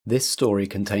This story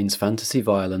contains fantasy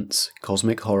violence,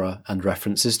 cosmic horror, and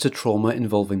references to trauma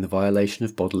involving the violation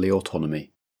of bodily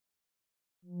autonomy.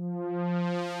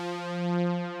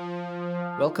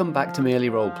 Welcome back to Merely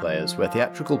Roleplayers, where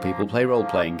theatrical people play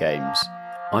role-playing games.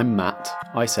 I'm Matt,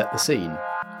 I set the scene.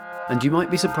 And you might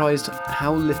be surprised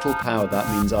how little power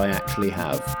that means I actually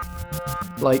have.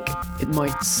 Like, it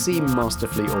might seem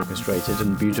masterfully orchestrated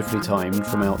and beautifully timed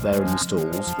from out there in the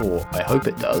stalls, or I hope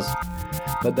it does,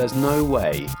 but there's no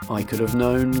way I could have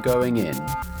known going in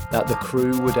that the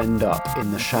crew would end up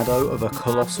in the shadow of a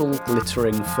colossal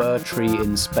glittering fir tree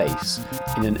in space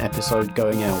in an episode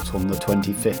going out on the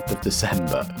 25th of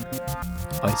December.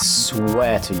 I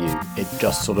swear to you, it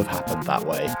just sort of happened that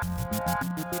way.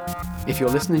 If you're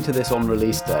listening to this on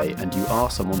release day and you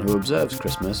are someone who observes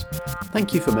Christmas,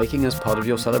 thank you for making us part of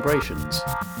your celebrations.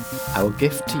 Our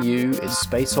gift to you is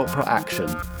space opera action,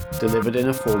 delivered in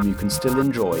a form you can still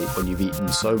enjoy when you've eaten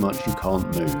so much you can't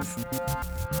move.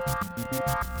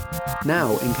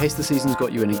 Now, in case the season's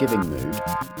got you in a giving mood,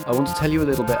 I want to tell you a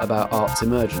little bit about Arts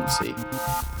Emergency.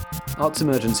 Arts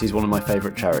Emergency is one of my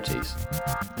favourite charities.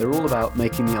 They're all about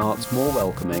making the arts more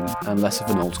welcoming and less of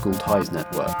an old school ties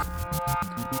network.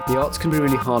 The arts can be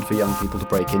really hard for young people to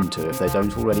break into if they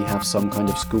don't already have some kind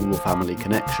of school or family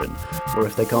connection, or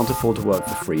if they can't afford to work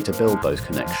for free to build those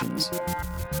connections.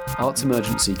 Arts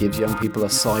Emergency gives young people a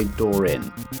side door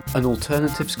in, an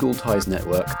alternative school ties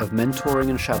network of mentoring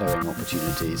and shadowing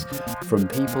opportunities from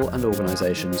people and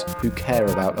organisations who care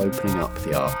about opening up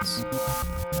the arts.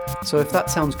 So if that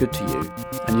sounds good to you,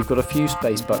 and you've got a few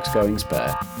space bucks going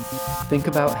spare, think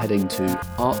about heading to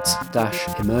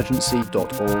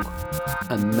arts-emergency.org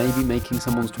and maybe making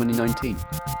someone's 2019.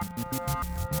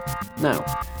 Now,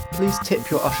 please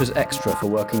tip your ushers extra for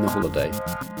working the holiday.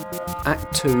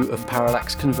 Act 2 of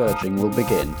Parallax Converging will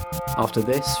begin after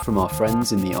this from our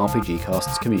friends in the RPG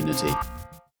Casts community.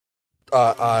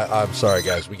 I'm sorry,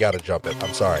 guys. We got to jump it.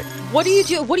 I'm sorry. What do you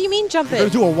do? What do you mean jump it? You're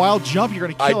going to do a wild jump? You're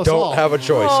going to kill us all. I don't have a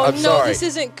choice. Oh, I'm no, sorry. this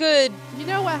isn't good. You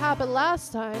know what happened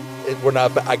last time? We're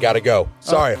not. I got to go.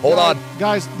 Sorry. Hold on.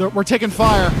 Guys, we're taking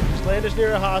fire. This land is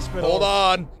near a hospital. Hold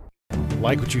on.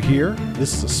 Like what you hear?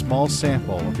 This is a small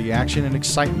sample of the action and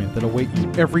excitement that await you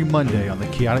every Monday on the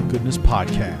Chaotic Goodness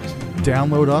Podcast.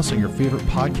 Download us on your favorite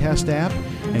podcast app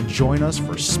and join us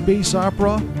for space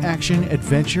opera, action,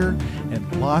 adventure,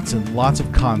 and lots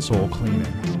of console cleaning.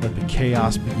 Let the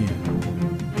chaos begin.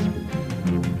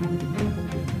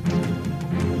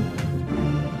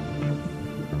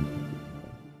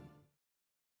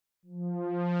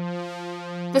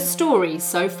 The story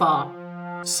so far.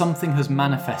 Something has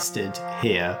manifested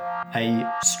here,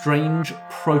 a strange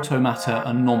protomatter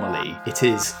anomaly. It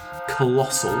is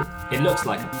colossal. It looks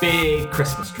like a big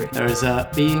Christmas tree. There is a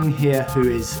being here who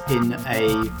is in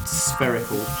a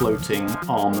spherical, floating,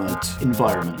 armoured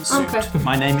environment suit. Okay.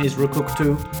 My name is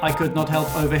Rukuktu. I could not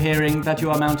help overhearing that you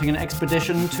are mounting an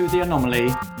expedition to the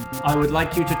anomaly. I would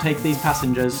like you to take these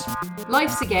passengers.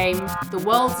 Life's a game, the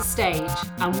world's a stage,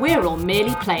 and we're all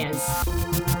merely players.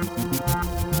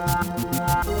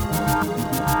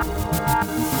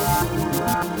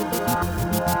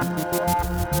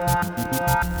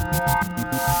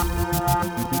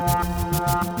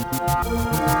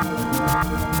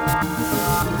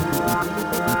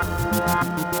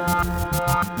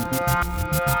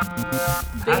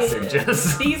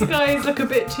 Passengers. These guys look a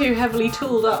bit too heavily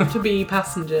tooled up to be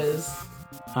passengers.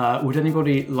 Would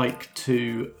anybody like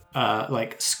to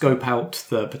scope out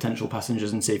the potential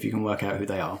passengers and see if you can work out who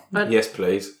they are? Yes,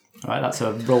 please. All right, that's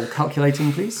a roll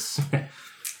calculating, please.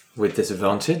 With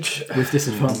disadvantage. With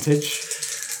disadvantage.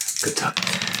 Good time.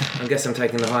 I guess I'm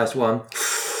taking the highest one.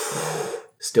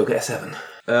 Still get a 7.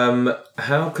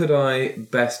 How could I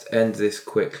best end this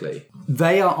quickly?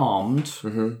 They are armed.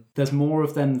 Mm-hmm. There's more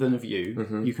of them than of you.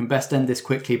 Mm-hmm. You can best end this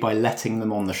quickly by letting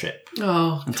them on the ship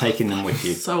Oh, and taking them with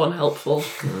you. so unhelpful.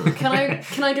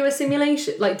 Can I do a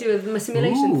simulation? Like do a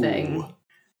simulation Ooh. thing?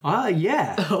 Ah,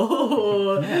 yeah.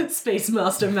 Oh, Space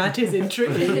Master Matt is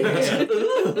intrigued.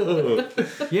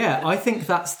 Yeah, I think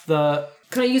that's the...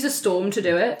 Can I use a storm to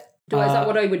do it? Is that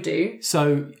what I would do?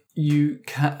 So you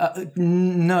can...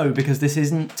 no, because this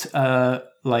isn't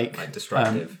Like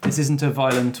destructive. this isn't a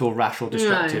violent or rash or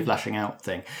destructive lashing out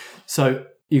thing. So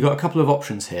you've got a couple of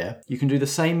options here. You can do the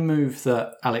same move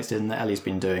that Alex did and that Ellie's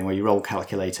been doing, where you roll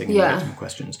calculating and rating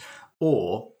questions.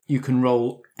 Or you can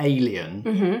roll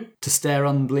alien to stare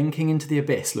unblinking into the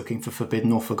abyss looking for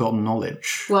forbidden or forgotten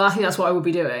knowledge. Well, I think that's what I would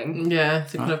be doing. Yeah,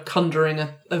 so kind of conjuring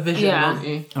a vision, aren't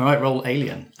you? All right, roll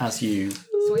alien as you...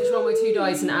 So I just roll my 2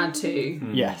 dice and add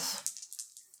 2. Yes.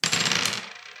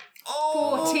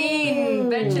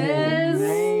 14, bitches!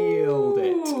 Nailed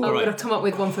it. Oh, All right. going to come up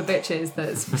with one for bitches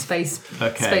that's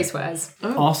Okay. space wears.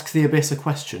 Ask the Abyss a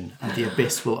question, and the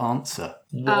Abyss will answer.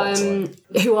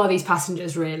 Who are these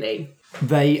passengers, really?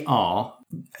 They are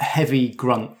heavy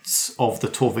grunts of the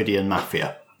Torvidian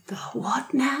Mafia. The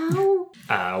what now?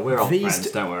 We're old These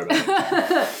friends, don't worry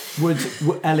about it.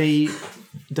 Would Ellie,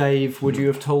 Dave, would you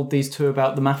have told these two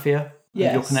about the Mafia?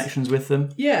 Yes. And your connections with them?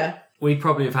 Yeah. We'd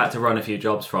probably have had to run a few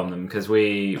jobs from them because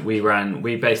we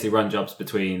basically run jobs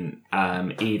between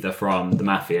either from the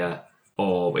Mafia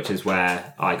or which is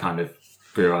where I kind of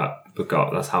grew up.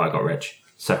 That's how I got rich.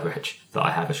 So rich that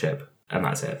I have a ship and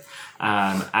that's it.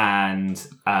 And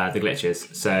the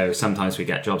Glitches. So sometimes we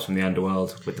get jobs from the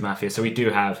underworld with the Mafia. So we do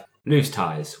have loose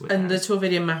ties with And them. the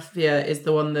Torvidian Mafia is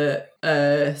the one that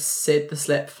Sid the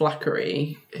Slip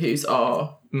Flackery, who's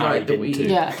our Married guy that we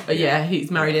Yeah. he's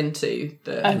married into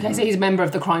the Okay, so he's a member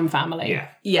of the crime family.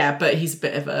 Yeah. but he's a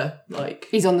bit of a like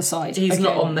He's on the side. he's Okay.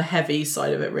 not on the heavy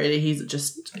side of it really.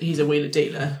 He's a wheeler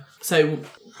dealer. So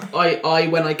I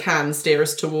when I can steer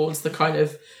us towards the kind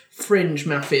of fringe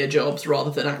mafia jobs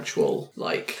rather than actual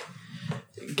like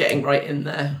getting right in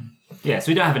there. Yeah,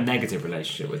 so we don't have a negative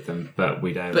relationship with them, but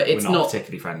we're not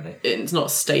particularly friendly. It's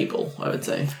not stable, I would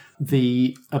say.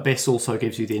 The Abyss also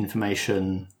gives you the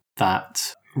information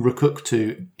that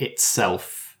Rukuktu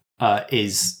itself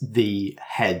is the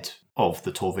head of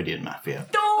the Torvidian Mafia.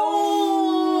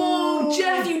 Oh,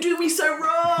 Jeff, you do me so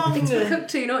wrong. It's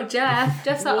Rukuktu, not Jeff.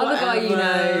 Jeff's that other guy you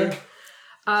know.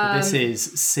 So this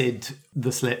is Sid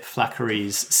the Slip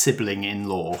Flackery's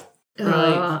sibling-in-law.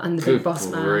 Right. And the big boss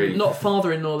man. Not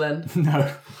father-in-law then.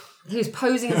 No. He was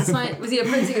posing as a scientist. Was he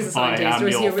posing as a scientist, I am or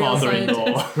is he a your real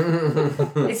father-in-law.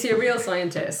 scientist? Is he a real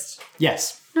scientist?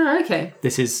 Yes. Oh, okay.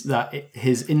 This is that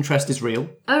his interest is real.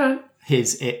 All right.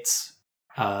 This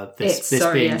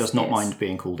being does not mind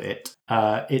being called it.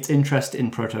 Its interest in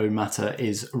proto-matter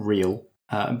is real,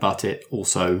 but it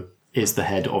also is the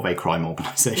head of a crime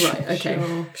organisation. Right,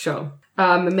 okay. Sure.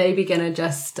 Maybe gonna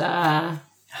just...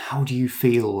 How do you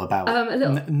feel about a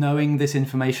little... knowing this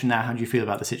information now? How do you feel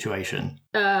about the situation?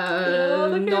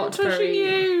 not very...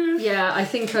 You. Yeah, I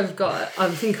think I'm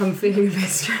feeling a bit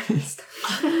stressed.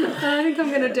 I think I'm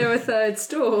going to do a third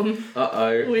storm.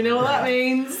 Uh-oh. We know what that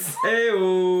means.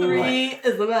 Ew. 3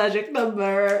 is the magic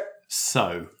number.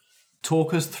 So,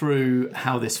 talk us through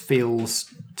how this feels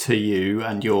to you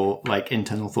and your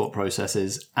internal thought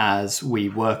processes as we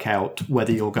work out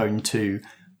whether you're going to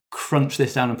crunch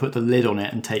this down and put the lid on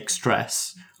it and take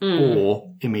stress,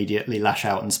 or immediately lash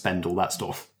out and spend all that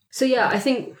stuff. So yeah, I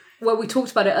think we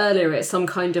talked about it earlier. It's some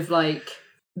kind of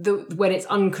when it's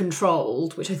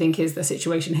uncontrolled, which I think is the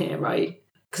situation here, right?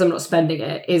 Because I'm not spending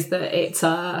it. Is that it's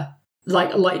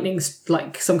like a lightning,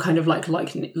 like some kind of like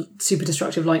super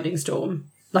destructive lightning storm,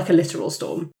 like a literal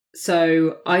storm.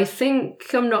 So I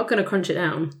think I'm not going to crunch it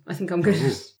down. I think I'm going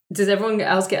to. Does everyone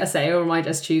else get a say, or am I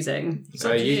just choosing?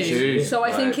 So you choose. So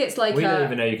I think it's like we don't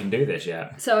even know you can do this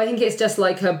yet. So I think it's just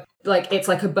it's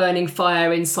like a burning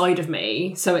fire inside of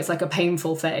me. So it's like a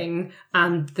painful thing,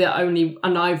 and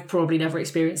I've probably never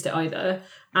experienced it either.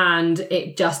 And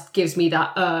it just gives me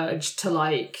that urge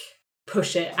to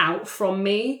push it out from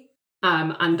me.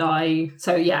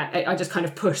 I just kind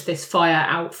of push this fire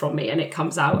out from me, and it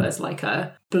comes out as like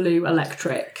a blue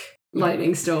electric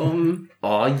lightning storm.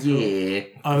 Oh yeah.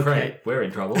 Okay. Great, we're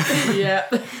in trouble. Yeah.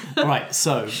 Right,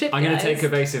 so I'm going to take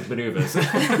evasive manoeuvres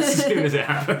as soon as it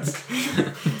happens.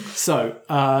 So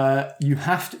you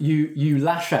have to you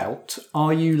lash out.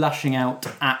 Are you lashing out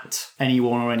at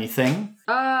anyone or anything?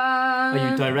 Are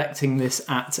you directing this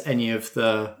at any of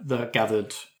the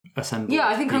gathered assembly? Yeah,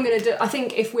 I think I'm going to do... I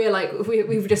think if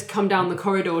we've just come down the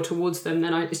corridor towards them,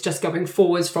 then it's just going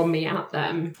forwards from me at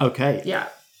them. Okay. Yeah.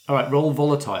 All right, roll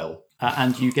volatile.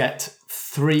 And you get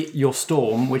 3... Your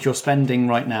storm, which you're spending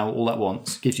right now all at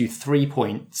once, gives you 3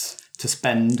 points to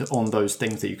spend on those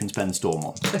things that you can spend storm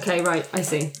on. Okay, right, I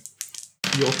see.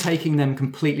 You're taking them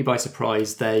completely by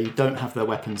surprise. They don't have their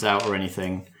weapons out or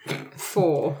anything.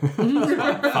 4.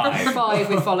 5. 5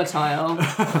 with volatile.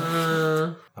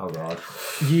 Oh, God.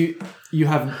 You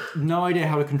have no idea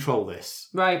how to control this.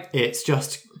 Right. It's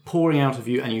just pouring out of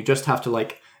you, and you just have to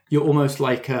you're almost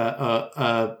like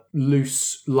a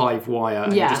loose live wire,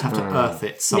 and you just have to earth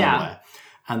it somewhere. Yeah.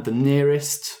 And the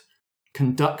nearest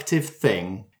conductive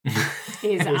thing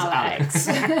is Alex.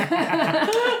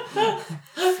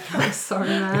 I'm sorry,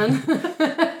 man.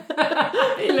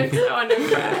 He looks so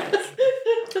unimpressed.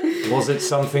 Was it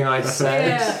something I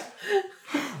said?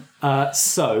 Yeah.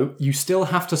 So you still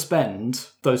have to spend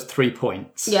those 3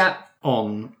 points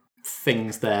on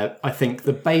things there. I think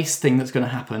the base thing that's going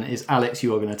to happen is, Alex,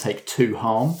 you are going to take 2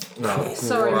 harm. No,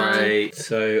 Sorry, right.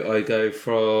 So I go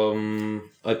from...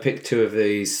 I pick 2 of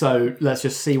these. So let's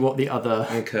just see what the other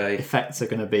effects are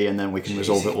going to be, and then we can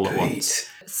resolve it all at once.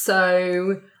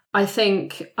 So I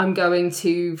think I'm going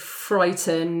to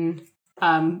frighten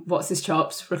what's his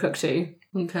chops, Rukuktu.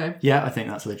 Okay. Yeah, I think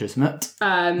that's legitimate.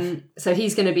 So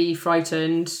he's going to be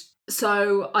frightened.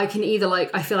 So I can either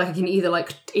I feel like I can either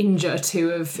injure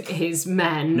 2 of his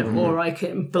men, or I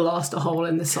can blast a hole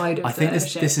in the side of the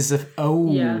ship. This is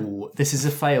this is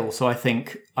a fail. So I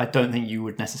don't think you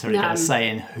would necessarily get a say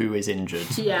in who is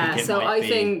injured. Yeah. So I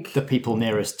think the people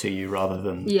nearest to you rather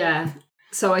than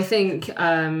So I think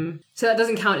so that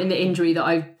doesn't count in the injury that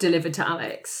I've delivered to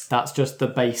Alex. That's just the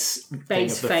base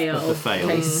fail. Of the fail.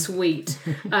 Okay, sweet.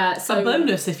 So a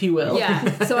bonus, if you will.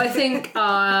 Yeah. So I think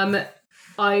I'm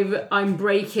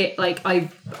break it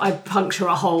I puncture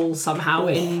a hole somehow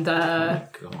in the. Oh,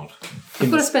 God.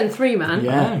 I've got to spend 3, man.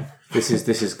 Yeah. This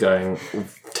is going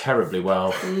terribly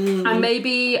well. And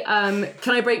maybe can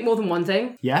I break more than one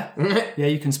thing? Yeah. Yeah,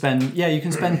 you can spend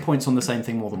points on the same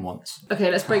thing more than once. Okay,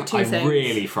 let's break 2 things. I'm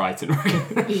really frightened.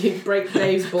 You break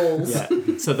Dave's balls. Yeah.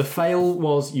 So the fail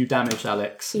was you damaged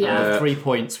Alex. Yeah. 3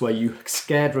 points where you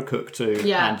scared Rukuktu,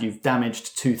 and you've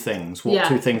damaged 2 things. What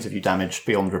 2 things have you damaged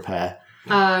beyond repair?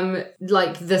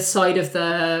 The side of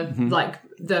the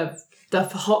the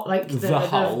hull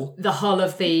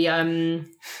of The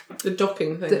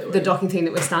docking thing. the docking thing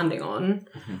that we're standing on,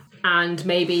 and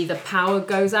maybe the power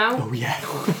goes out. Oh yeah.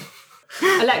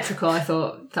 Electrical. I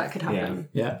thought that could happen.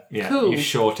 Yeah. Yeah, Cool. you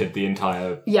shorted the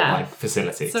entire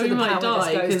facility. So we the might power just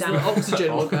die goes because the down.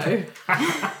 oxygen will go.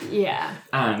 Yeah.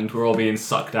 And we're all being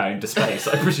sucked out into space,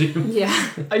 I presume. Yeah.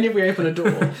 Only if we open a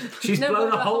door. She's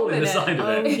blown a hole in the side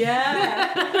of it.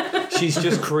 Yeah. She's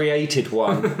just created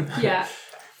one. Yeah.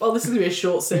 Well, this is going to be a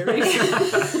short series.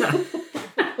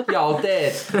 Y'all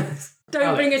dead.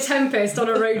 Don't bring a tempest on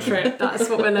a road trip. That's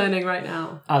what we're learning right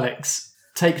now. Alex,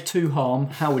 take 2 harm.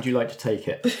 How would you like to take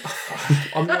it?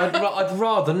 I'd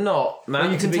rather not, man.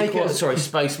 Well, you can take it. Sorry,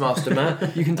 Space Master,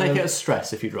 man. You can take it as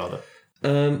stress if you'd rather.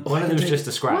 What if it was just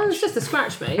a scratch? Well, it's just a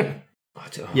scratch, mate.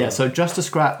 Yeah, so just a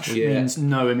scratch means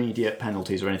no immediate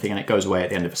penalties or anything, and it goes away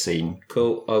at the end of a scene.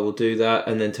 Cool, I will do that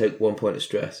and then take 1 point of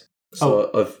stress.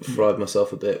 So I've fried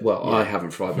myself a bit. Well, I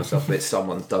haven't fried myself a bit.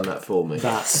 Someone's done that for me.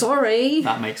 Sorry.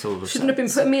 That makes all the sense. Shouldn't have been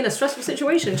putting me in a stressful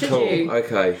situation, should Cool, you?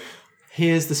 okay.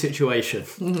 Here's the situation.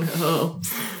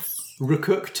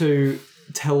 Rukuktu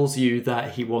tells you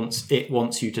that he wants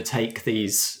you to take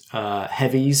these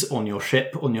heavies on your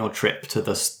ship on your trip to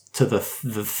the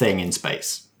thing in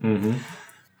space. Mm-hmm.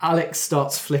 Alex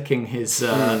starts flicking his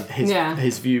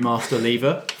Viewmaster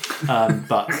lever,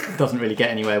 but doesn't really get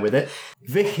anywhere with it.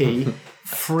 Vicky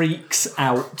freaks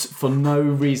out for no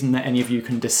reason that any of you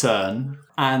can discern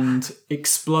and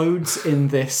explodes in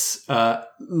this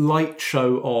light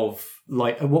show of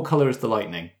light. What colour is the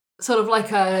lightning? Sort of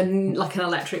like an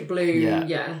electric blue.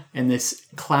 Yeah. In this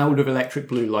cloud of electric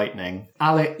blue lightning,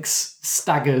 Alex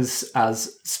staggers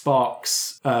as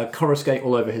sparks coruscate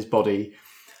all over his body.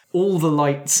 All the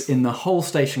lights in the whole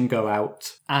station go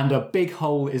out, and a big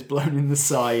hole is blown in the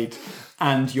side,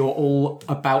 and you're all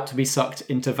about to be sucked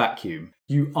into vacuum.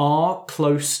 You are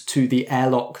close to the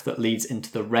airlock that leads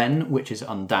into the Wren, which is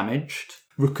undamaged.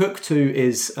 Rukuktu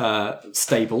is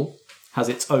stable, has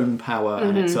its own power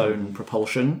and its own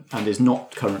propulsion, and is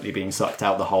not currently being sucked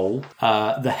out the hole.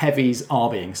 The heavies are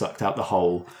being sucked out the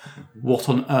hole. What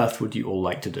on earth would you all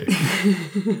like to do?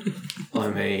 I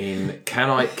mean, can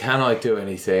I do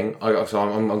anything?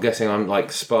 I'm guessing I'm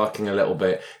like sparking a little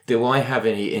bit. Do I have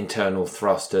any internal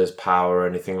thrusters, power, or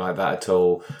anything like that at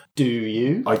all? Do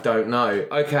you? I don't know.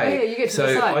 Okay, Oh, yeah, you get to so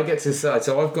decide. I get to decide.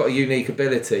 So I've got a unique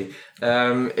ability.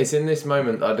 It's in this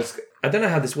moment I don't know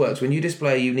how this works. When you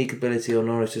display a unique ability or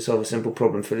knowledge to solve a simple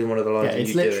problem, fill in one of the lines. Yeah, and it's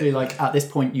you do literally it. like at this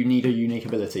point you need a unique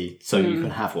ability so you can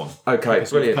have one. Okay,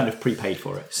 Because brilliant. you've kind of prepaid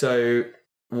for it. So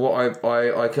what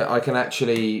I can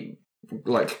actually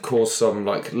like cause some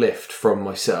like lift from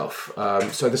myself.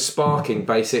 So the sparking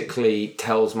basically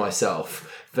tells myself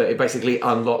that it basically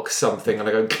unlocks something, and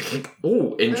I go,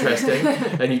 oh, interesting,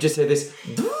 and you just hear this.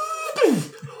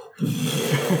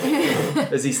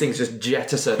 As these things just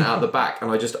jettison out the back, and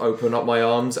I just open up my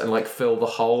arms and like fill the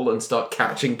hole and start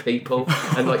catching people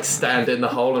and like stand in the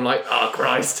hole and like, oh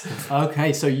Christ.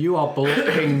 Okay, so you are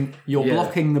blocking. You're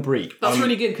blocking the breach. That's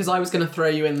really good because I was going to throw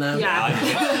you in there. Yeah.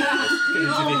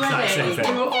 It's the exact same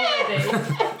thing. You're already.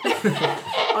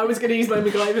 I was going to use my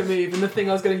MacGyver move, and the thing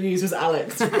I was going to use was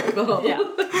Alex to break the hole. Yeah.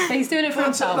 So he's doing it for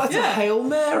himself. That's a Hail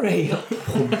Mary.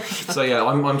 So yeah,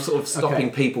 I'm sort of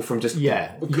stopping people from just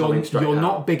coming straight you're out.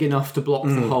 not big enough to block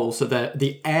the hole, so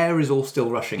the air is all still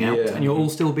rushing out, and you're all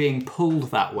still being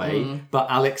pulled that way. But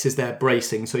Alex is there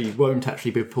bracing, so you won't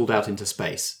actually be pulled out into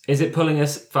space. Is it pulling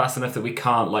us fast enough that we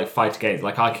can't fight against?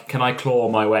 Can I claw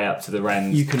my way up to the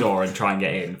Wren's door and try and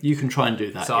get in? You can try and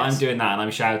do that. So I'm doing that, and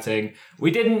I'm shouting,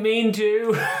 "We didn't mean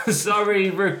to. Sorry,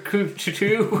 Recruit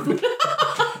 2."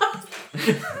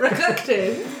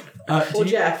 Or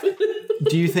Jeff.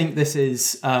 Do you think this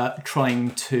is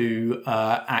trying to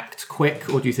act quick,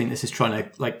 or do you think this is trying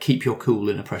to keep your cool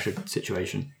in a pressure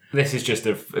situation? This is just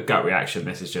a gut reaction.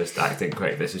 This is just acting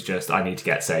quick. This is just I need to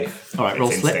get safe. All right, roll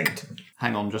instinct. slick.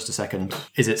 Hang on just a second.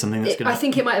 Is it something that's going to... I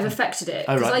think it might have affected it.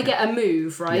 Because I get a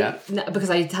move, right? Yeah.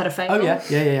 Because I had a fail. Oh, yeah.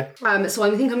 So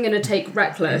I think I'm going to take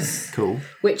Reckless. Cool.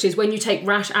 Which is when you take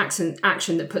rash action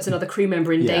that puts another crew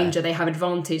member in danger, they have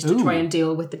advantage to try and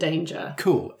deal with the danger.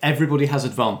 Cool. Everybody has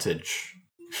advantage.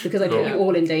 Because I put you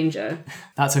all in danger.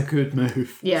 That's a good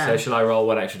move. Yeah. So shall I roll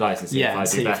one extra dice and see if I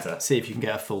do better? See if you can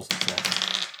get a full success.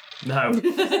 No.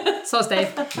 Sauce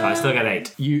Dave. No, I still get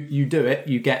 8. You do it,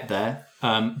 you get there,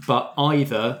 but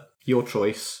either, your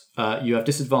choice, you have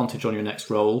disadvantage on your next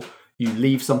roll, you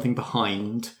leave something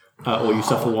behind, or you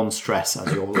suffer 1 stress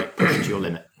as you're pushed to your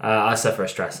limit. I suffer a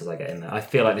stress as I get in there. I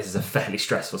feel like this is a fairly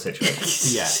stressful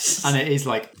situation. Yeah, and it is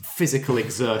physical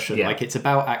exertion. Yeah. It's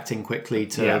about acting quickly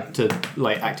to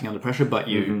acting under pressure, but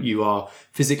you are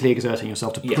physically exerting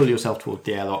yourself to pull yourself toward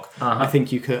the airlock. I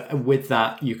think you could, with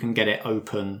that, you can get it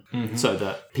open so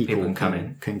that people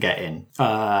can get in.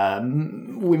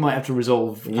 We might have to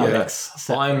resolve Alex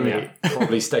separately. I'm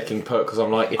probably sticking put because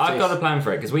I'm like, I've got a plan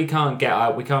for it because we can't get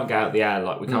out. We can't get out the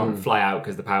airlock. We can't fly out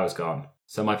because the power's gone.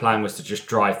 So my plan was to just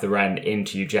drive the Wren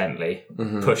into you gently,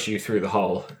 push you through the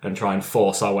hole, and try and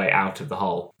force our way out of the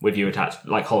hole with you attached,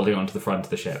 holding onto the front of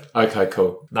the ship. Okay,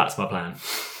 cool. That's my plan.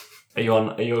 Are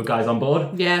you guys on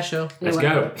board? Yeah, sure. Let's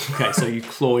go. Okay, so you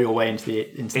claw your way into the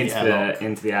airlock.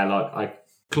 Into the airlock. I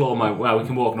claw my... Well, we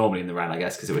can walk normally in the Wren, I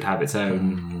guess, because it would have its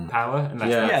own power. The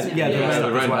Wren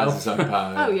has its own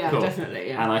power. Oh, yeah, Cool. definitely.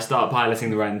 Yeah. And I start piloting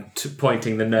the Wren,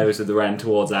 pointing the nose of the Wren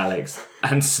towards Alex,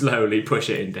 and slowly push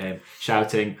it into him,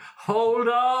 shouting, "Hold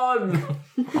on!"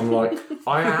 I'm like,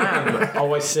 I am.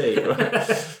 Oh, I see.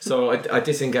 So I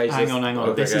disengage. Hang on.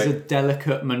 Okay, this is a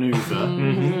delicate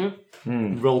manoeuvre.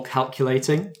 Roll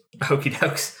calculating. Okie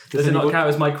dokes. Does it not count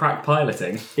as my crack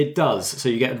piloting? It does, so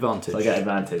you get advantage. I get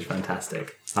advantage.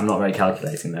 Fantastic. I'm not very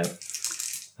calculating though.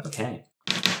 Okay.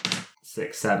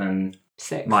 6, 7,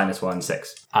 6. minus 1,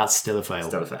 6. That's still a fail.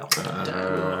 Still a fail.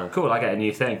 Cool, I get a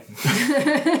new thing.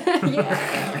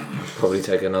 Probably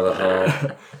take another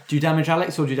half. Do you damage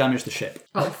Alex or do you damage the ship?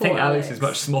 I think Alex is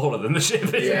much smaller than the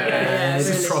ship. Yeah, This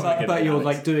is probably gonna But be you're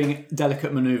Alex. doing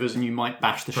delicate manoeuvres and you might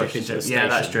bash the ship into the station. Yeah,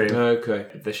 that's true. Okay.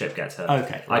 The ship gets hurt.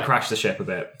 Okay, I crash the ship a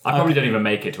bit. I probably don't even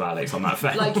make it to Alex on that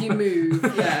fail. You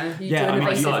move. Yeah. You Yeah, do I an mean,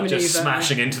 I evasive start maneuver. just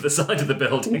smashing into the side of the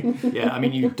building. Yeah, I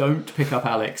mean, you don't pick up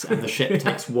Alex and the ship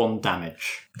takes 1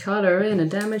 damage. Color in a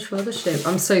damage for the ship.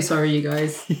 I'm so sorry, you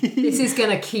guys. This is going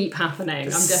to keep happening.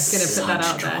 I'm just going to put that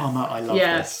out there. Drama, I love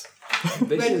Yeah. this.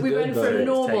 We went from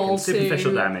normal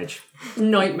Superficial to damage.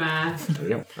 nightmare. There we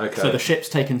go. Okay. So the ship's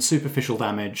taken superficial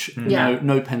damage, Yeah.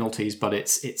 no penalties, but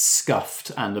it's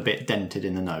scuffed and a bit dented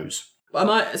in the nose.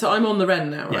 So I'm on the Wren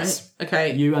now, right? Yes.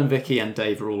 Okay. You and Vicky and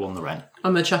Dave are all on the Wren.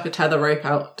 I'm going to chuck a tether rope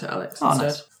out to Alex instead.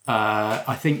 Nice.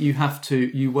 I think you have to...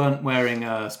 You weren't wearing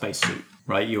a spacesuit,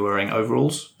 right? You were wearing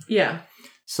overalls. Yeah.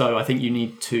 So I think you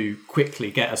need to quickly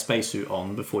get a spacesuit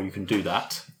on before you can do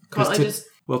that. Can't I just...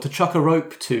 Well, to chuck a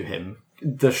rope to him,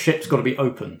 the ship's got to be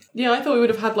open. Yeah, I thought we would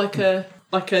have had like a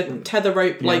tether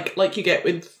rope like you get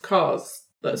with cars.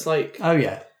 That's like Oh,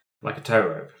 yeah. Like a tow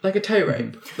rope. a tow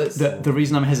rope. That's The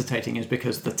reason I'm hesitating is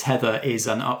because the tether is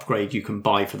an upgrade you can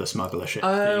buy for the smuggler ship.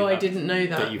 I didn't know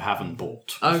that. That you haven't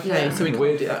bought. Okay, so we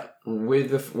can't do that.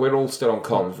 We're all still on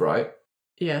comms, right?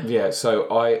 Yeah. Yeah, so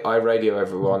I radio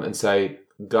everyone and say,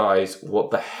 guys, what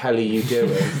the hell are you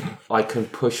doing? I can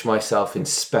push myself in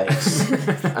space.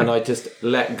 And I just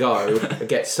let go,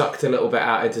 get sucked a little bit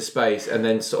out into space, and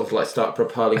then sort of start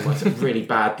propelling myself really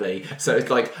badly. So it's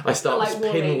I start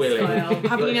pinwheeling.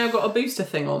 Have you now got a booster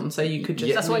thing on so you could just...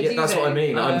 Yeah, That's what you that's do. what I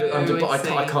mean.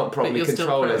 I can't properly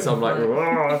control it, so I'm like...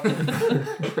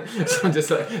 so I'm just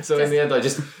so in the end I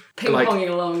just... Ping-ponging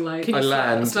along Can I you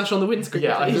land. slash on the windscreen,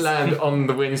 Yeah, I please? land on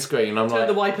the windscreen and I'm Turn like...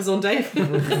 the wipers on, Dave.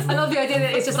 I love the idea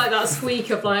that it's just like that squeak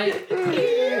of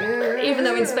even Even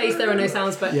though in space there are no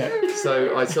sounds, but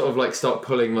So I sort of like start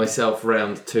pulling myself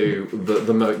round to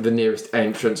the nearest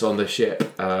entrance on the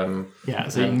ship. So you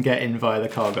can get in via the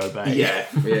cargo bay. Yeah.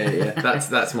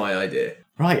 That's my idea.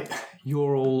 Right,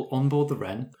 you're all on board the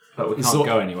Wren. But we can't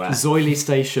go anywhere. Zoily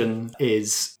Station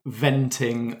is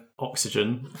venting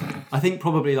oxygen. I think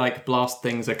probably like blast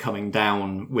things are coming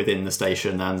down within the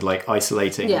station and like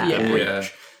isolating the breach. Yeah.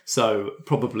 So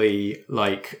probably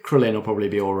like Krillin will probably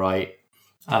be all right.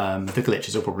 The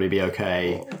glitches will probably be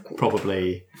okay.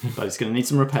 Probably, but it's going to need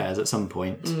some repairs at some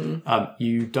point.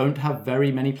 You don't have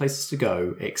very many places to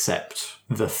go except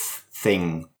the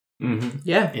thing.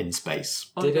 In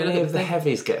space. Did any of the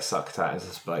heavies get sucked out into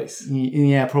space?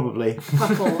 Yeah, probably.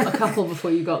 A couple before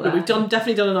you got there. We've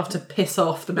definitely done enough to piss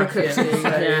off the Mafia.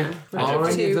 Are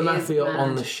any of the Mafia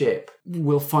on the ship?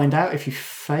 We'll find out if you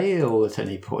fail at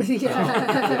any point.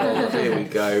 Oh, here we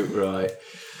go. Right.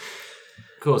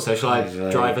 Cool, so shall I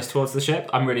drive us towards the ship?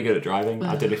 I'm really good at driving.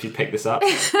 I don't know if you picked this up.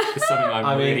 It's something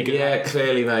I'm really good at.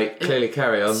 Clearly, mate. Clearly,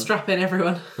 carry on. Strap in,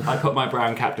 everyone. I put my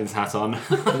brown captain's hat on.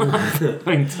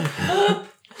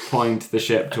 Point the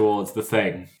ship towards the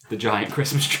thing, the giant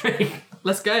Christmas tree.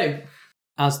 Let's go.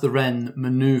 As the Wren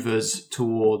manoeuvres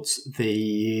towards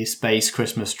the space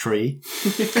Christmas tree,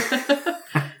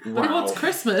 What's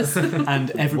Christmas?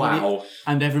 and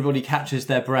everybody catches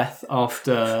their breath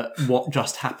after what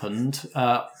just happened.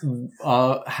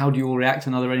 How do you all react?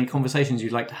 And are there any conversations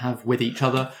you'd like to have with each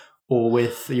other or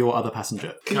with your other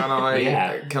passenger? Can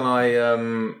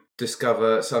I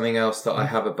discover something else that I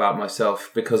have about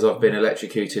myself because I've been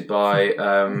electrocuted by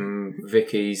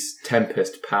Vicky's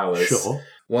Tempest powers? Sure.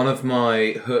 One of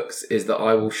my hooks is that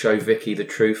I will show Vicky the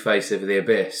true face of the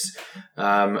abyss.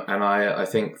 And I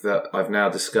think that I've now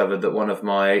discovered that one of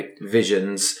my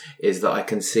visions is that I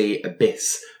can see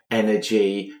abyss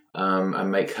energy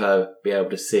and make her be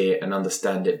able to see it and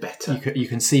understand it better. You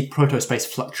can see protospace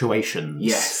fluctuations.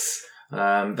 Yes.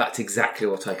 That's exactly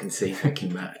what I can see. Thank you,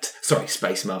 Matt. Sorry,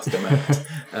 Space Master Matt.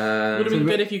 Would have been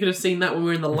good if you could have seen that when we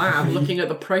were in the lab looking at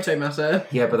the protomatter.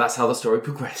 Yeah, but that's how the story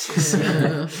progresses.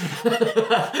 Have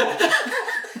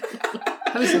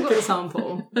we still got the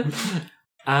sample?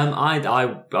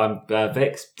 I'm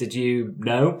Vix. Did you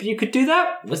know you could do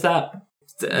that? Was that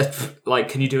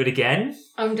can you do it again?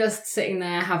 I'm just sitting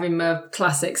there having my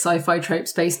classic sci-fi trope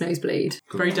space nosebleed.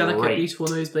 Very delicate, beautiful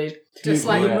nosebleed. Just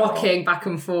rocking back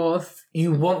and forth.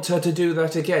 You want her to do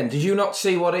that again? Did you not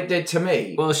see what it did to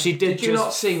me? Well, she did you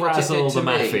not see what it did to the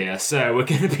Mafia, so we're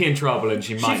going to be in trouble and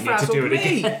she might need to do it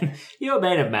again. You're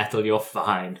made of metal, you're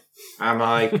fine. Am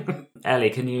I?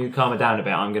 Ellie, can you calm it down a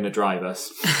bit? I'm going to drive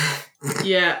us.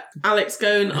 Yeah, Alex,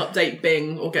 go and update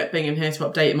Bing, or get Bing in here to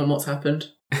update him on what's happened.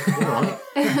 Alright.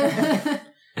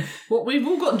 Well, we've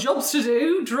all got jobs to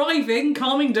do. Driving,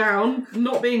 calming down,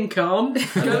 not being calm,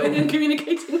 going and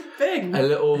communicating with Bing. A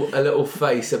little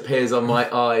face appears on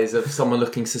my eyes of someone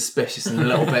looking suspicious and a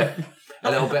little bit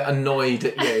annoyed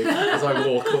at you as I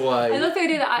walk away. I love the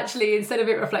idea that actually, instead of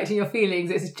it reflecting your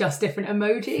feelings, it's just different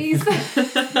emojis.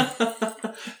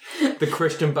 The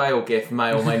Christian Bale gif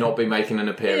may or may not be making an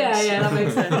appearance. Yeah, that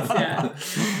makes sense, yeah.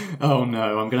 Oh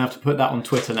no, I'm going to have to put that on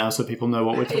Twitter now so people know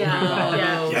what we're talking about.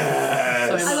 Yeah.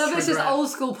 Yes. I love it's just old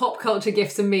school pop culture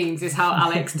gifs and memes is how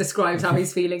Alex describes how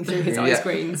he's feeling through his eye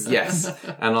screens. Yes.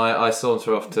 And I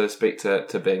saunter off to speak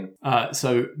to Bing.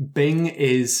 So Bing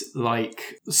is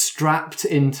strapped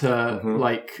into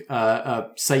a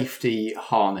safety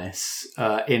harness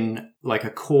in a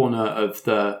corner of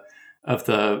the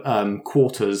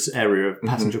quarters area,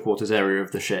 passenger quarters area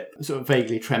of the ship, sort of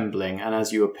vaguely trembling. And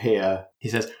as you appear, he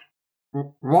says,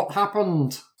 "What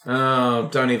happened?" Oh,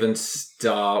 don't even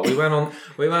start. We went on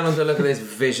to look at this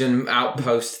Vision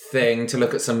outpost thing, to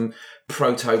look at some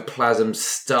protoplasm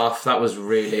stuff. That was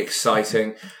really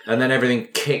exciting. And then everything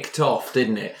kicked off,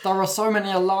 didn't it? There were so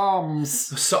many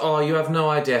alarms. So, you have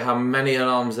no idea how many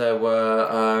alarms there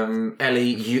were. Ellie,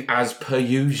 you, as per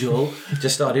usual,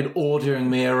 just started ordering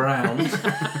me around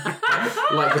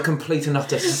like the complete and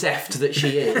utter seft that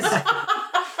she is.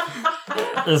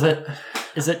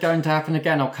 Is it going to happen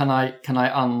again, or can I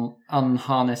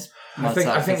unharness myself?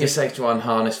 I think you're safe to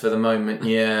unharness for the moment,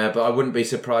 yeah, but I wouldn't be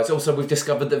surprised. Also, we've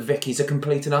discovered that Vicky's a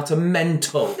complete and utter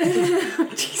mental.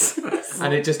 Jesus.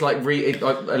 And it just a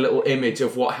little image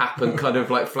of what happened kind of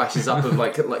flashes up of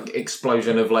like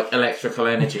explosion of electrical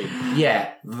energy.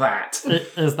 Yeah, that.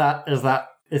 Is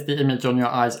the image on your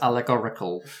eyes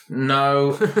allegorical?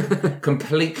 No,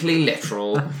 completely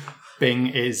literal. Bing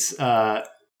is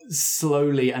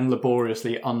slowly and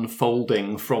laboriously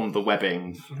unfolding from the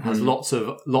webbing. Has lots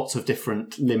of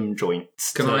different limb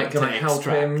joints. Can I help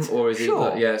him, or is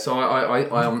Sure. he? Yeah. So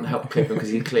I help clip him because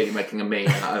he's clearly making a meal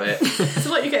out of it. It's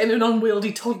like you're getting an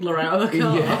unwieldy toddler out of the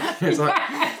car. Yeah. It's like,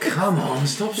 come on,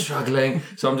 stop struggling.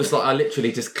 So I'm just like, I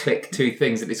literally just click two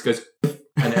things and it just goes,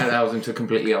 and it allows him to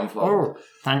completely unfold. Oh,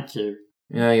 thank you.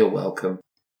 Yeah, you're welcome.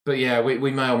 But yeah,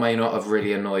 we may or may not have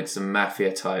really annoyed some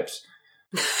mafia types.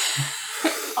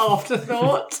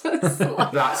 Afterthought.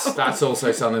 That's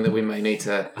also something that we may need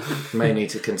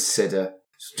to consider.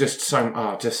 Just so and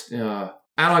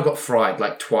I got fried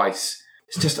like twice.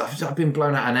 It's just I've been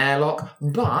blown out an airlock.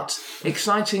 But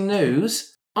exciting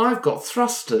news, I've got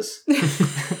thrusters.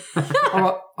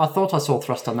 Oh, I thought I saw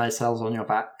thruster nacelles on your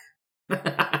back.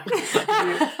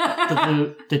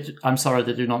 I'm sorry,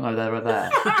 did you not know they were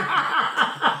there?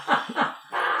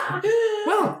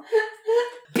 Well,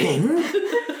 Bing,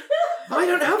 I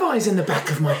don't have eyes in the back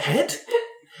of my head.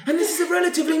 And this is a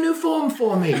relatively new form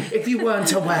for me, if you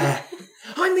weren't aware.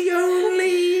 I'm the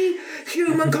only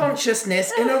human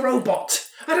consciousness in a robot.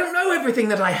 I don't know everything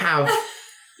that I have.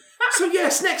 So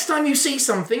yes, next time you see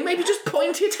something, maybe just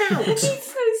point it out. He's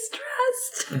so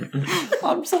stressed.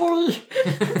 I'm sorry.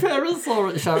 Very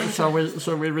sorry.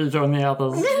 Shall we rejoin the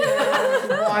others?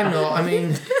 Why not? I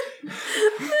mean,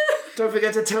 don't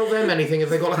forget to tell them anything if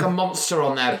they've got like a monster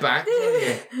on their back.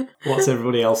 What's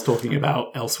everybody else talking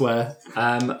about elsewhere?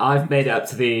 I've made it up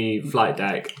to the flight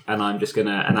deck, and I'm just going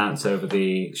to announce over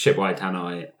the shipwide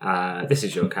tannoy, this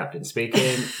is your captain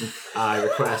speaking. I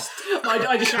request...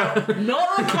 I just shout,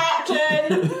 not the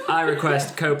captain! I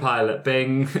request co-pilot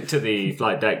Bing to the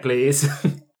flight deck, please.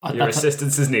 Your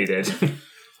assistance is needed.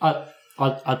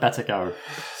 I'd better go.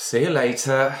 See you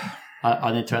later.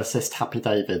 I need to assist Happy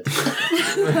David.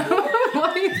 Why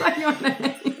are you saying your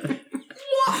name?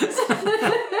 What?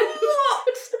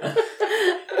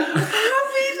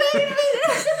 Happy David!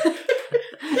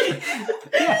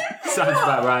 Sounds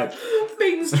about right.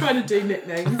 Bing's trying to do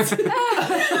nicknames.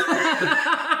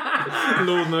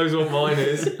 Lord knows what mine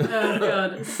is. Oh,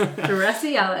 God.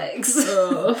 Dressy Alex.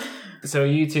 So are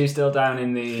you two still down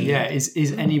in the... Yeah,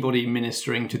 is anybody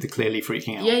ministering to the clearly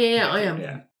freaking out? Yeah, I am.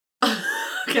 Yeah.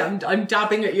 Okay, I'm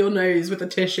dabbing at your nose with a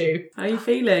tissue. How are you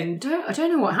feeling? I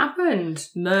don't know what happened.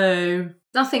 No.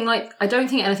 Nothing like... I don't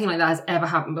think anything like that has ever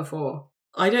happened before.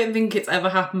 I don't think it's ever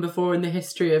happened before in the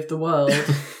history of the world.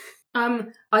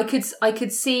 I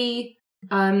could see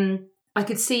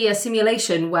a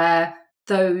simulation where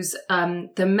those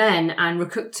the men and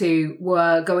Rukuktu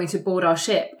were going to board our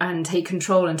ship and take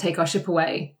control and take our ship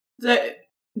away.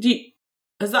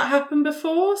 Has that happened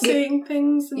before? Seeing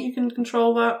things and you can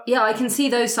control that? Yeah, I can see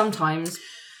those sometimes,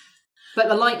 but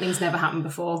the lightning's never happened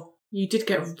before. You did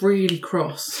get really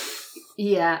cross.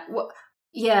 Yeah,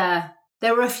 yeah.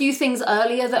 There were a few things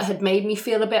earlier that had made me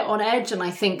feel a bit on edge, and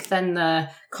I think then the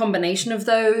combination of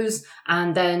those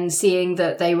and then seeing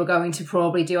that they were going to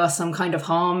probably do us some kind of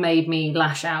harm made me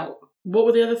lash out. What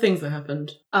were the other things that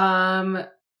happened? I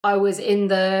was in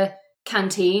the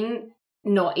canteen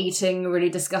not eating a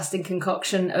really disgusting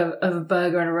concoction of a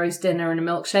burger and a roast dinner and a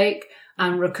milkshake,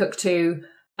 and Rukuktu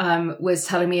was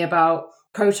telling me about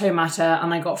protomatter,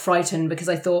 and I got frightened because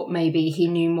I thought maybe he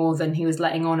knew more than he was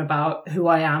letting on about who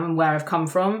I am and where I've come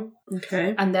from.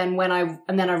 Okay. And then I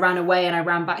ran away and I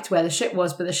ran back to where the ship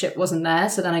was, but the ship wasn't there,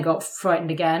 so then I got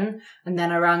frightened again, and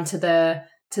then I ran to the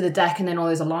deck, and then all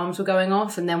those alarms were going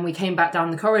off, and then we came back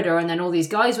down the corridor, and then all these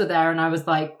guys were there, and I was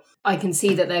like, I can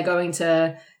see that they're going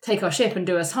to take our ship and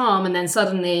do us harm, and then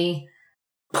suddenly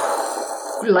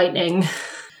lightning.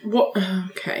 What?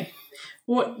 Okay.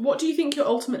 What do you think you're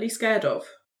ultimately scared of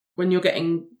when you're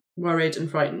getting worried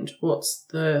and frightened? What's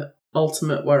the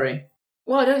ultimate worry?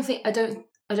 Well, I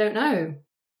don't know.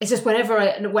 It's just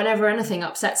whenever anything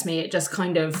upsets me, it just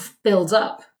kind of builds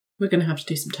up. We're going to have to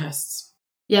do some tests.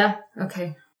 Yeah.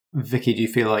 Okay. Vicky, do you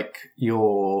feel like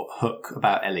your hook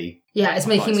about Ellie? Yeah, it's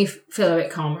making me feel a bit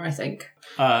calmer, I think.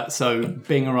 So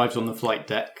Bing arrives on the flight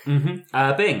deck.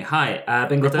 Mm-hmm. Bing, hi.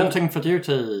 Bingleton. Reporting for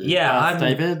duty. Yeah, I'm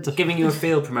David. Giving you a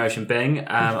field promotion, Bing.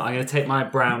 I'm going to take my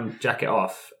brown jacket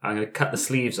off. I'm going to cut the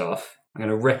sleeves off. I'm going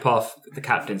to rip off the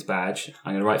captain's badge.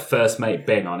 I'm going to write First Mate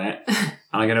Bing on it. And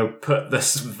I'm going to put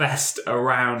this vest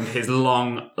around his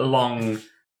long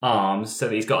arms so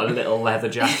that he's got a little leather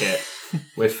jacket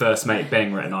with First Mate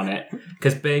Bing written on it.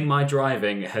 Because Bing, my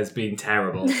driving has been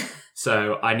terrible.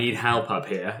 So I need help up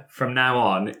here. From now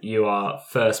on, you are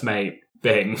First Mate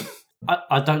Bing.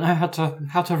 I don't know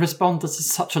how to respond. This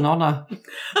is such an honour.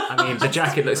 I mean, the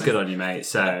jacket looks good on you, mate,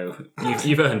 so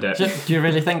you've earned it. Do you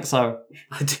really think so?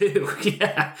 I do,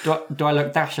 yeah. Do I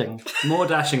look dashing? More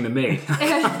dashing than me.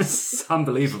 It's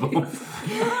unbelievable.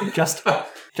 Just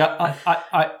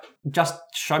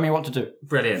show me what to do.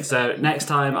 Brilliant. So next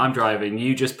time I'm driving,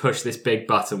 you just push this big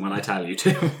button when I tell you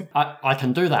to. I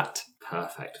can do that.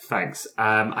 Perfect. Thanks.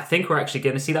 I think we're actually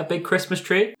going to see that big Christmas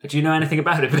tree. Do you know anything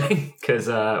about it, Bing? Because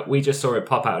we just saw it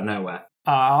pop out of nowhere.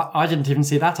 I didn't even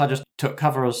see that. I just took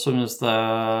cover as soon as the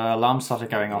alarm started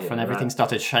going off and everything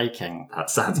started shaking. That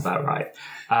sounds about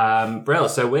right. Brill,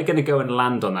 so we're going to go and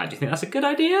land on that. Do you think that's a good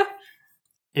idea?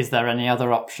 Is there any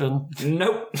other option?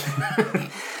 Nope.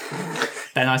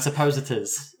 Then I suppose it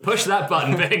is. Push that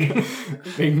button, Bing.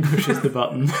 Bing pushes the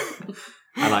button.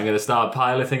 And I'm going to start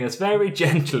piloting us very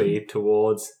gently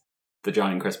towards the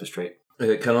giant Christmas tree.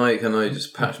 Can I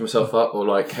just patch myself up, or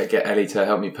like get Ellie to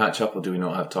help me patch up, or do we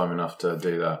not have time enough to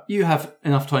do that? You have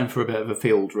enough time for a bit of a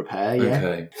field repair, yeah.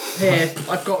 Okay. Here,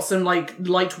 I've got some like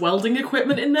light welding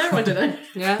equipment in there. I don't know.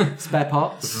 Yeah. Spare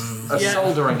parts. A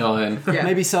soldering iron. Yeah.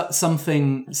 Maybe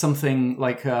something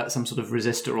like some sort of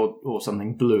resistor or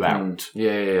something blew out.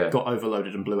 Yeah. Got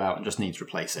overloaded and blew out and just needs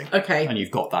replacing. Okay. And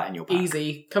you've got that in your pack.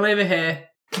 Easy. Come over here.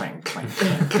 Clang, clang,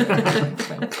 clang, clang,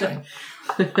 clang, clang.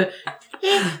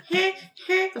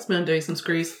 That's me undoing some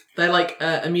screws. They're like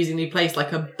amusingly placed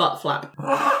like a butt flap.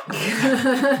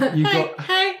 You got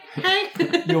Hey.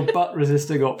 your butt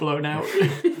resistor got blown out.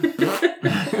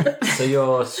 So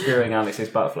you're screwing Alex's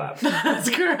butt flap. That's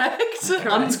correct.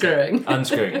 Unscrewing.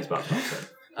 Unscrewing his butt flap.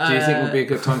 Do you think it would be a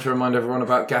good time to remind everyone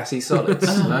about gassy solids?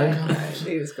 No?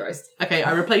 Jesus Christ. Okay,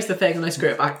 I replace the thing and I screw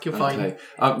it back. You're fine. Okay.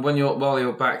 While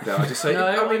you're back there, I just say,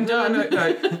 No, I'm done.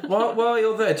 No. While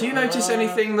you're there, do you notice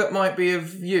anything that might be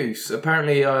of use?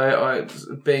 Apparently, I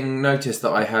being noticed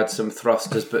that I had some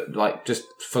thrusters, but like just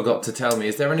forgot to tell me.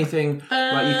 Is there anything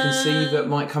like you can see that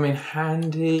might come in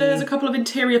handy? There's a couple of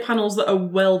interior panels that are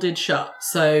welded shut,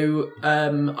 so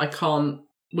I can't,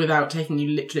 without taking you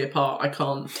literally apart, I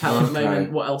can't tell at the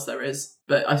moment what else there is.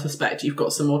 But I suspect you've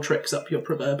got some more tricks up your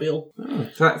proverbial.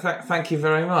 Thank you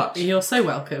very much. You're so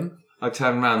welcome. I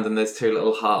turn round and there's two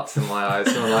little hearts in my eyes.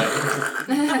 And I'm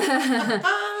like,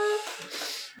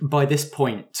 By this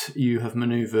point, you have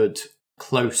manoeuvred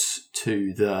close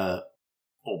to the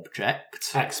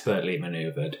object. Expertly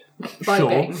manoeuvred. By Sure.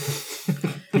 Bing.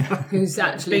 Who's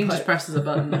actually Bing just presses a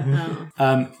button.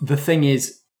 The thing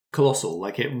is colossal.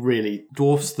 Like, it really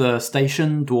dwarfs the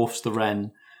station, dwarfs the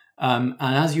Wren. And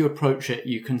as you approach it,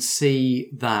 you can see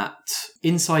that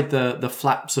inside the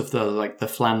flaps of the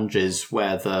flanges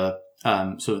where the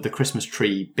sort of the Christmas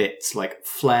tree bits like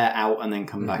flare out and then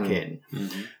come back in.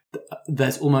 Mm-hmm.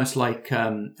 There's almost like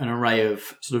an array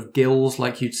of sort of gills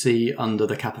like you'd see under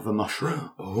the cap of a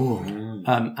mushroom.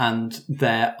 And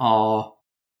there are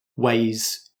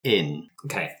ways in.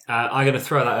 Okay, I'm going to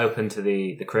throw that open to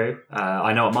the crew.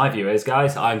 I know what my view is,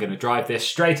 guys. I'm going to drive this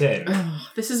straight in.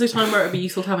 This is a time where it would be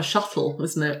useful to have a shuttle,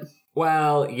 isn't it?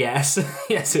 Well, yes.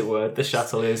 Yes, it would. The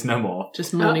shuttle is no more.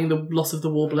 Just mourning the loss of the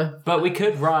warbler. But we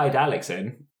could ride Alex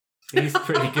in. He's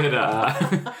pretty good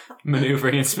at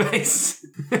manoeuvring in space.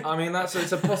 I mean,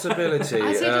 it's a possibility.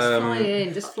 I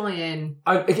say just fly in.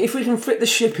 If we can fit the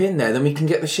ship in there, then we can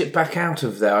get the ship back out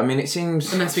of there. I mean, it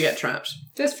seems... Unless we get trapped.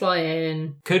 Just fly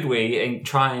in. Could we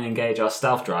try and engage our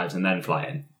stealth drives and then fly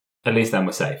in? At least then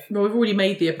we're safe. Well, we've already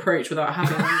made the approach without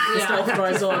having the stealth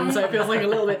drives on, so it feels like a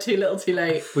little bit too little too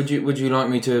late. Would you like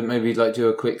me to maybe like do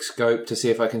a quick scope to see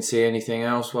if I can see anything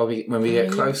else when we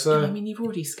get closer? I mean, you've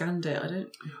already scanned it. I don't...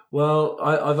 Well,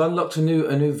 I've unlocked a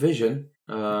new vision.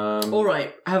 All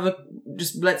right,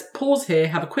 let's pause here,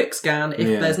 have a quick scan.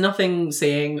 If there's nothing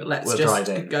seeing, we'll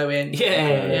just go in.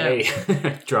 Yay!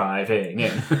 Yeah. Driving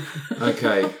in.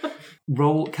 Okay.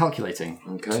 Roll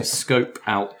calculating to scope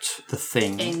out the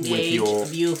thing Engage with your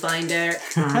viewfinder.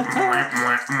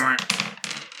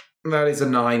 That is a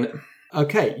 9.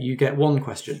 Okay, you get one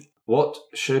question. What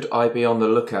should I be on the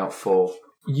lookout for?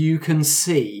 You can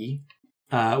see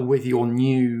with your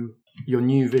new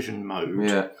vision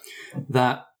mode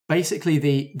that basically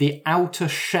the outer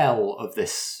shell of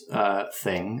this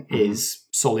thing is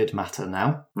solid matter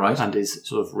now, right, and is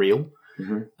sort of real.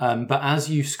 Mm-hmm. But as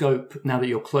you scope, now that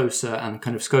you're closer and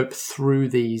kind of scope through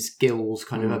these gills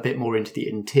kind of a bit more into the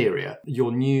interior,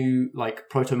 your new like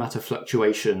protomatter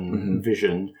fluctuation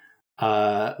vision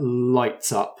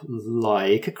lights up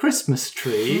like a Christmas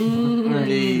tree.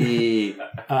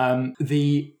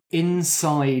 The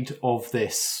inside of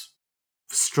this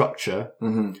structure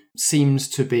seems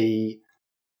to be...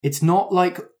 It's not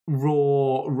like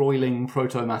raw, roiling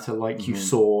protomatter like you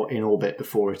saw in orbit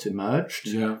before it emerged.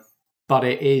 Yeah. but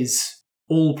it is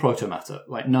all protomatter.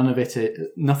 Like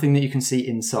nothing that you can see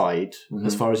inside,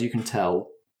 as far as you can tell,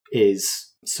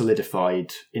 is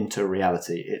solidified into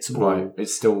reality. It's all Right.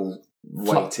 It's still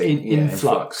waiting in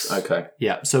flux. Okay.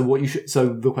 Yeah. So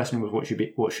the question was, what should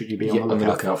you be on the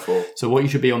lookout for? So what you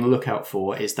should be on the lookout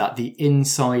for is that the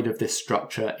inside of this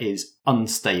structure is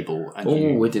unstable.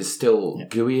 And it is still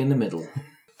gooey in the middle.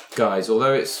 Guys,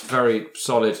 although it's very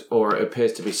solid, or it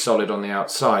appears to be solid on the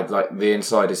outside, like the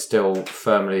inside is still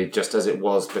firmly just as it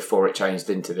was before it changed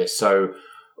into this. So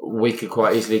we could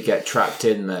quite easily get trapped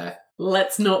in there.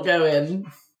 Let's not go in.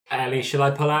 Ellie, shall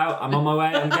I pull out? I'm on my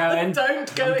way. I'm going.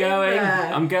 Don't go I'm going. in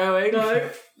there. I'm going. No.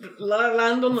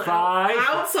 Land on the 5.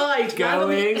 outside.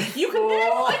 Going. You can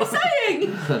hear what I'm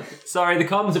saying. Sorry, the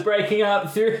comms are breaking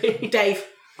up. 3. Dave.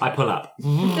 I pull up.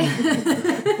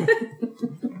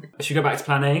 Should we go back to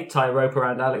plan A? Tie a rope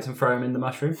around Alex and throw him in the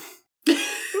mushroom?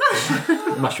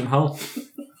 Mushroom hole.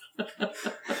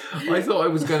 I thought I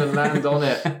was going to land on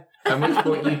it. At which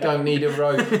point you don't need a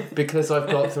rope because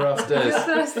I've got thrusters.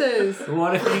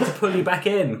 What if we need to pull you back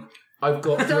in? I've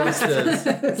got thrusters.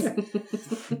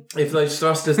 If those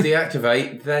thrusters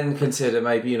deactivate, then consider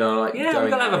maybe, going... Yeah, we're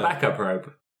going to have a backup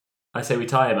rope. I say we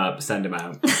tie him up, send him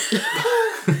out.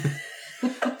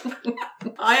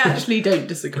 I actually don't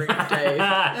disagree with Dave.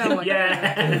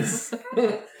 Yes!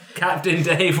 Captain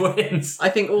Dave wins. I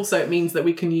think also it means that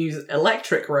we can use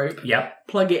electric rope,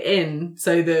 plug it in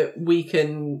so that we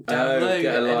can download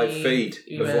get a live feed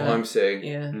of what I'm seeing.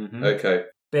 Yeah. Mm-hmm. Okay.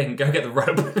 Ben, go get the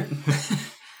rope.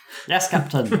 Yes,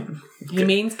 Captain. He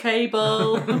means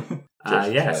cable. So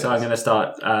I'm going to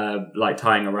start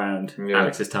tying around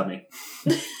Alex's tummy.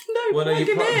 Well, no,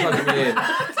 you plug me in.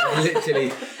 Literally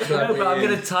plug No, but I'm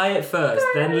going to tie it first,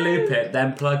 then loop it,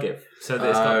 then plug it. So that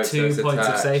it's got 2 points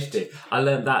of safety. I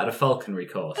learned that at a falconry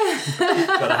course. You've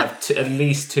got to have at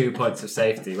least 2 points of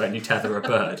safety when you tether a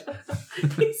bird.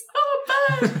 It's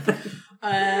not a bird.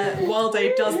 While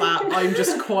Dave does that, I'm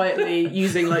just quietly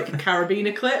using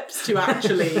carabiner clips to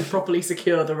actually properly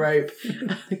secure the rope.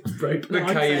 The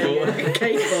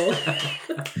cable.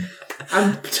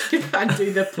 And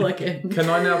do the plug-in. Can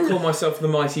I now call myself the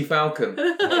Mighty Falcon?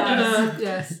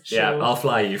 Yes. Sure. Yeah, I'll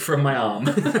fly you from my arm.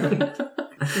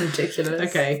 Ridiculous.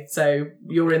 Okay, so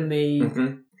you're in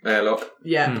the airlock.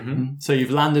 Yeah. Mm-hmm. So you've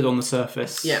landed on the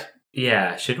surface. Yeah.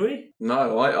 Yeah, should we?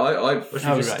 No, Or should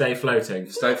we just stay floating?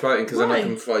 Stay floating because then I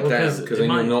can fly down. Because then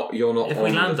you're not. If on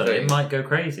we land the on it, thing. it might go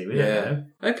crazy. We don't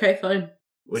know. Okay, fine.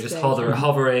 We're just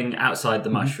hovering outside the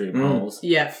mushroom holes.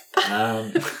 Yeah.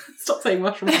 Stop saying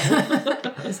mushroom hole.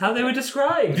 It's how they were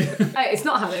described. It's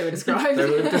not how they were described. They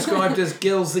were described as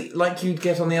gills like you'd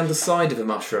get on the underside of a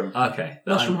mushroom. Okay.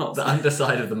 Mushroom holes. The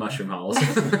underside of the mushroom holes.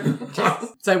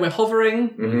 So we're hovering.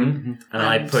 Mm-hmm. And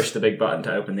I push the big button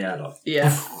to open the airlock.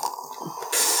 Yeah.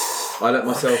 I let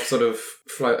myself sort of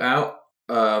float out.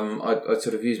 I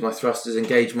sort of use my thrusters,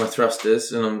 engage my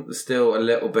thrusters, and I'm still a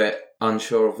little bit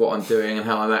unsure of what I'm doing and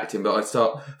how I'm acting, but I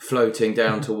start floating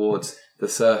down towards the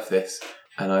surface,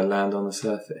 and I land on the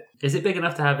surface. Is it big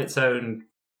enough to have its own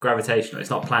gravitational? It's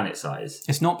not planet size.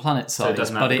 It's not planet size, So it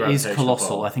doesn't have but the it is gravitational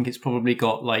colossal. pull. I think it's probably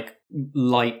got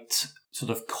light sort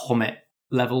of comet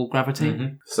level gravity.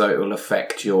 Mm-hmm. So it will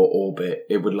affect your orbit.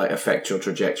 It would affect your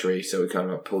trajectory, so it kind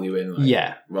of pull you in.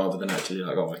 Rather than actually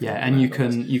and you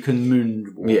can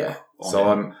moonwalk. Yeah.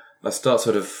 So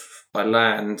I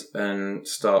land and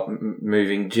start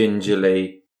moving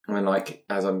gingerly, and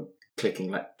as I'm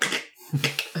clicking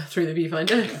Through the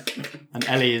viewfinder. And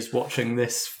Ellie is watching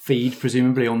this feed,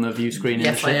 presumably on the view screen.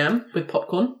 Yes, I am, with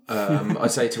popcorn. I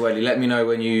say to Ellie, let me know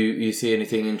when you see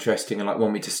anything interesting and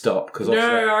want me to stop. Because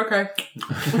okay.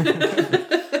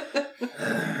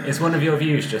 Is one of your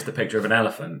views just a picture of an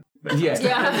elephant?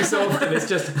 Every so often it's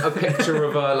just a picture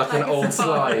of an old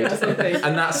slide,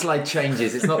 and that slide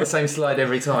changes. It's not the same slide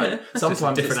every time.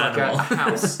 Sometimes it's different a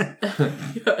house.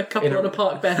 A couple on a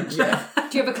park bench. Yeah.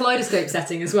 Do you have a kaleidoscope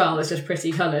setting as well? It's just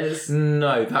pretty colours.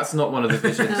 No, that's not one of the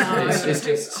visions. It's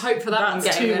just Hope for that one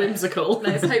That's getting too whimsical.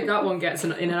 Let's hope that one gets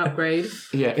in an upgrade.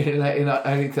 I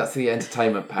think that's the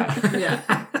entertainment pack.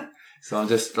 Yeah. So I'm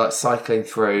just cycling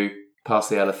through past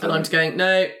the elephant. And I'm just going,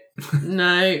 no.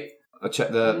 I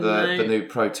checked the new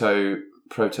proto.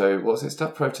 What's it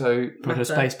stuff?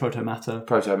 Protospace,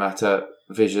 Protomatter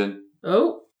vision.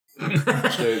 Oh.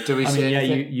 Do we see? Yeah,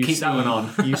 anything? you Keep see, that one on.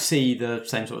 You see the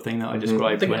same sort of thing that I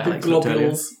described The when Alex looked earlier.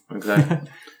 globules. Okay.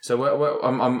 So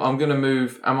I'm going to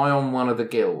move. Am I on one of the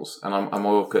gills? And I'm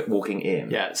walking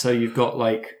in. Yeah. So you've got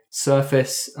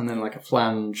surface and then a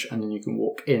flange, and then you can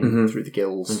walk in through the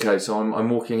gills. Okay. So I'm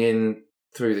walking in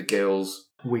through the gills.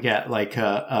 We get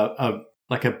a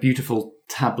beautiful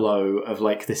tableau of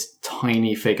like this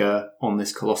tiny figure on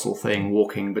this colossal thing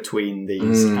walking between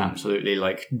these absolutely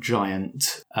like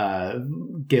giant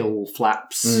gill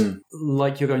flaps,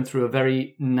 like you're going through a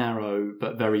very narrow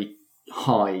but very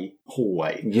high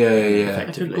hallway.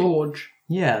 Like a gorge.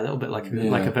 Yeah, a little bit like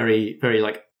a very very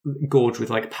like gorge with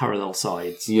like parallel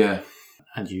sides. Yeah.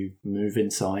 And you move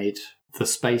inside. The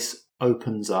space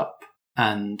opens up,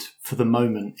 and for the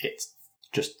moment, it's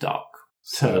just dark.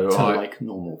 To like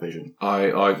normal vision.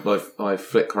 I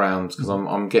flick around because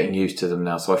I'm getting used to them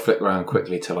now, so I flick around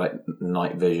quickly to like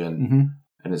night vision,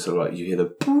 and it's sort of like you hear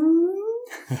the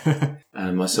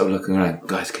and I'm sort of looking around.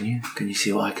 Guys, can you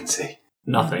see what I can see?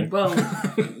 Nothing. Well,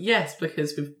 yes,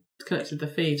 because we've connected the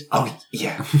feed. Oh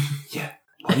yeah.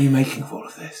 What are you making of all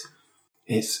of this?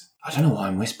 I don't know why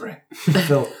I'm whispering.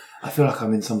 I feel like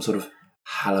I'm in some sort of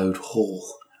hallowed hall.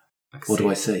 What do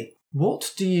I see?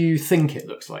 What do you think it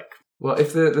looks like? Well,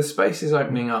 if the space is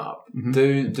opening up,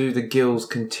 do the gills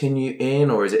continue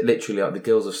in, or is it literally like the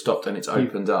gills have stopped and it's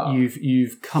opened up?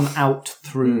 You've come out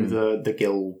through the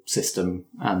gill system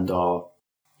and are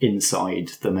inside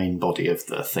the main body of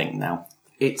the thing now.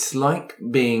 It's like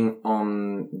being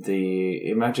on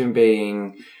imagine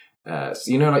being, like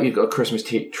you've got a Christmas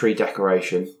tree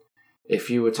decoration.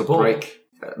 If you were to break...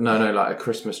 like a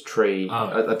Christmas tree,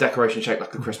 a decoration shaped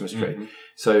like a Christmas tree.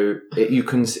 So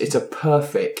it's a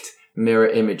perfect mirror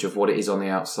image of what it is on the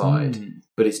outside,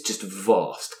 but it's just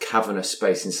vast, cavernous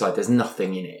space inside. There's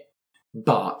nothing in it,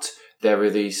 but there are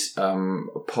these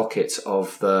pockets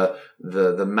of the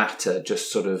matter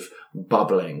just sort of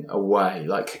bubbling away,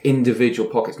 like individual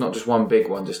pockets, not just one big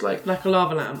one, just like a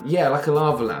lava lamp. Yeah, like a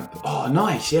lava lamp. Oh,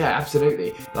 nice. Yeah,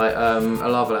 absolutely. Like a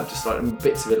lava lamp, just like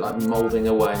bits of it like moulding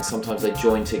away, and sometimes they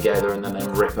join together and then they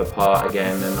rip apart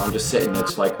again. And I'm just sitting there,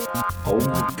 just like, oh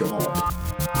my god,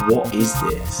 what is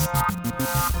this?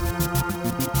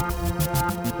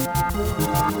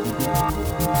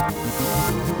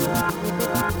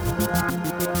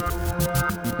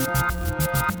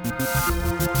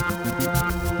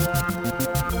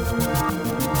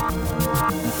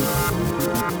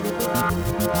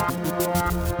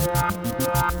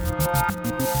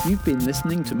 You've been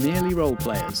listening to Merely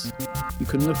Roleplayers. You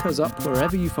can look us up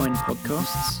wherever you find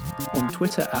podcasts, on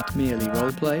Twitter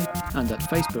 @merelyroleplay and at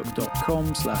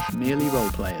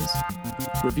facebook.com/merelyroleplayers.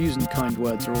 Reviews and kind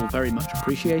words are all very much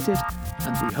appreciated,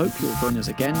 and we hope you'll join us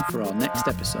again for our next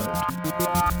episode.